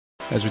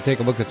As we take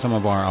a look at some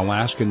of our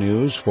Alaska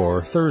news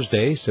for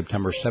Thursday,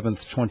 September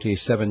 7th,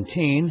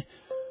 2017,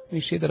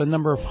 we see that a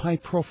number of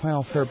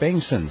high-profile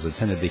Fairbanksans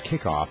attended the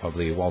kickoff of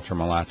the Walker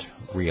Mallot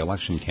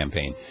re-election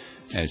campaign.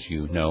 As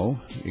you know,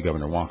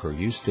 Governor Walker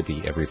used to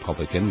be a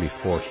Republican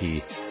before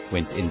he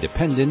went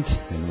independent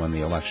and won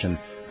the election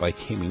by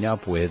teaming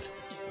up with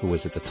who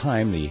was at the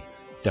time the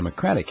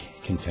Democratic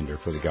contender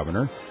for the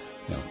governor.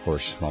 Now, of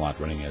course, Mallot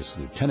running as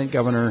lieutenant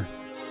governor.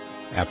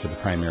 After the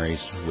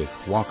primaries with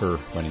Walker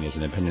running as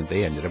an independent,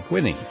 they ended up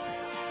winning.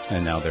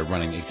 And now they're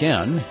running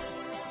again,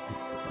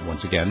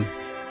 once again,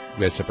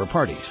 with separate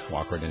parties.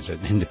 Walker as an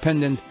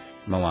independent,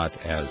 Mallot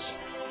as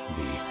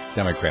the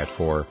Democrat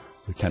for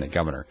lieutenant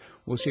governor.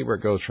 We'll see where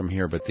it goes from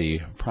here, but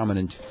the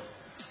prominent,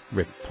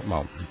 let's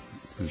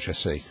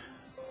just say,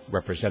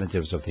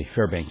 representatives of the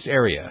Fairbanks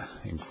area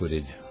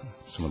included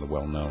some of the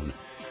well-known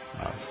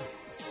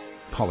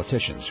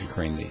politicians,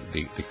 including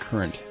the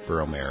current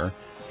borough mayor,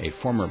 a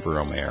former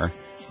borough mayor,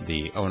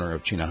 the owner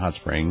of Chena Hot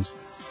Springs,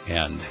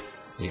 and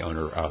the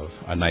owner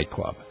of a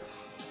nightclub.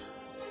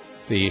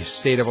 The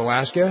state of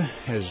Alaska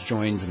has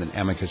joined in an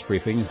amicus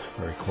briefing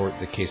for a court,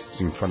 the case that's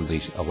in front of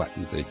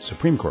the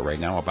Supreme Court right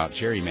now about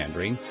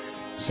gerrymandering,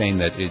 saying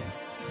that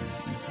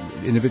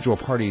individual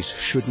parties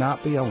should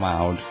not be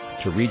allowed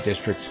to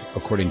redistrict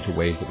according to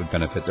ways that would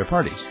benefit their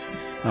parties.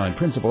 Now, in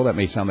principle, that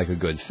may sound like a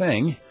good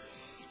thing.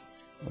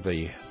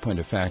 The point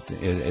of fact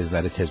is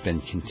that it has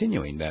been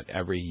continuing, that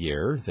every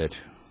year that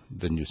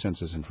the new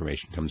census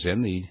information comes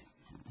in, the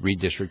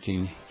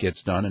redistricting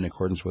gets done in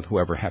accordance with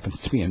whoever happens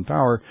to be in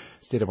power.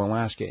 The state of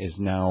Alaska is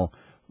now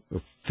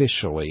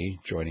officially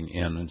joining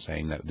in and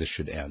saying that this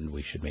should end.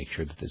 We should make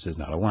sure that this is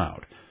not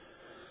allowed.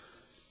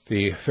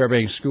 The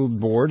Fairbanks School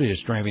Board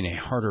is driving a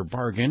harder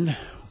bargain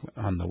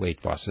on the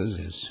late buses,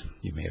 as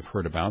you may have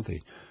heard about.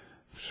 The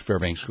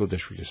Fairbanks School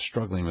District is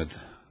struggling with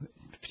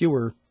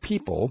fewer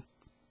people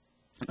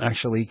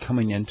actually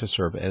coming in to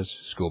serve as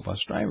school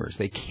bus drivers.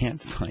 They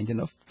can't find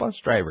enough bus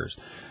drivers.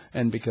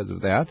 And because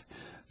of that,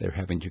 they're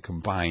having to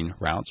combine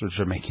routes, which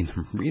are making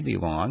them really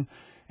long.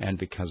 And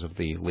because of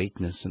the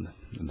lateness in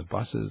the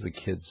buses, the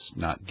kids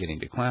not getting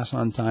to class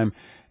on time,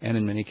 and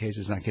in many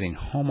cases not getting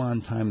home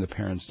on time. The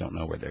parents don't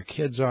know where their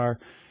kids are.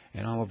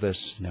 And all of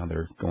this, now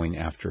they're going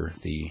after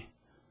the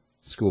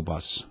school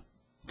bus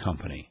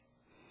company.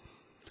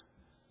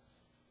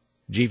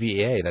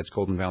 GVEA, that's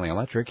Golden Valley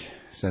Electric,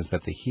 says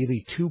that the Healy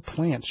 2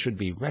 plant should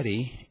be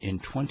ready in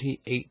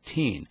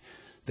 2018.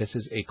 This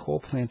is a coal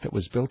plant that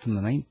was built in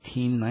the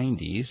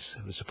 1990s.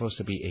 It was supposed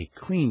to be a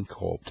clean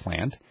coal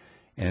plant,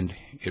 and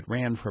it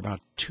ran for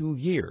about 2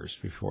 years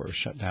before it was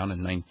shut down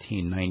in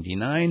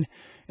 1999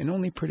 and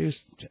only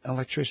produced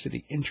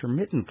electricity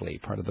intermittently.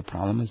 Part of the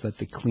problem is that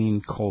the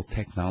clean coal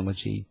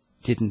technology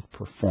didn't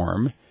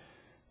perform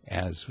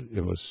as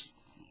it was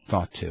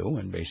thought to,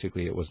 and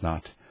basically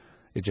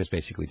it just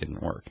basically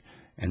didn't work.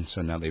 And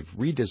so now they've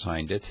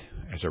redesigned it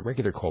as a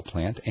regular coal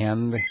plant,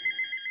 and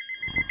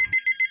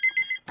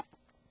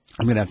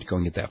I'm going to have to go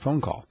and get that phone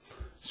call.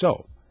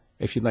 So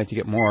if you'd like to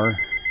get more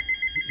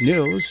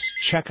news,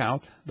 check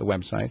out the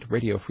website,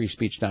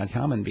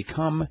 radiofreespeech.com, and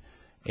become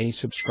a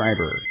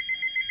subscriber.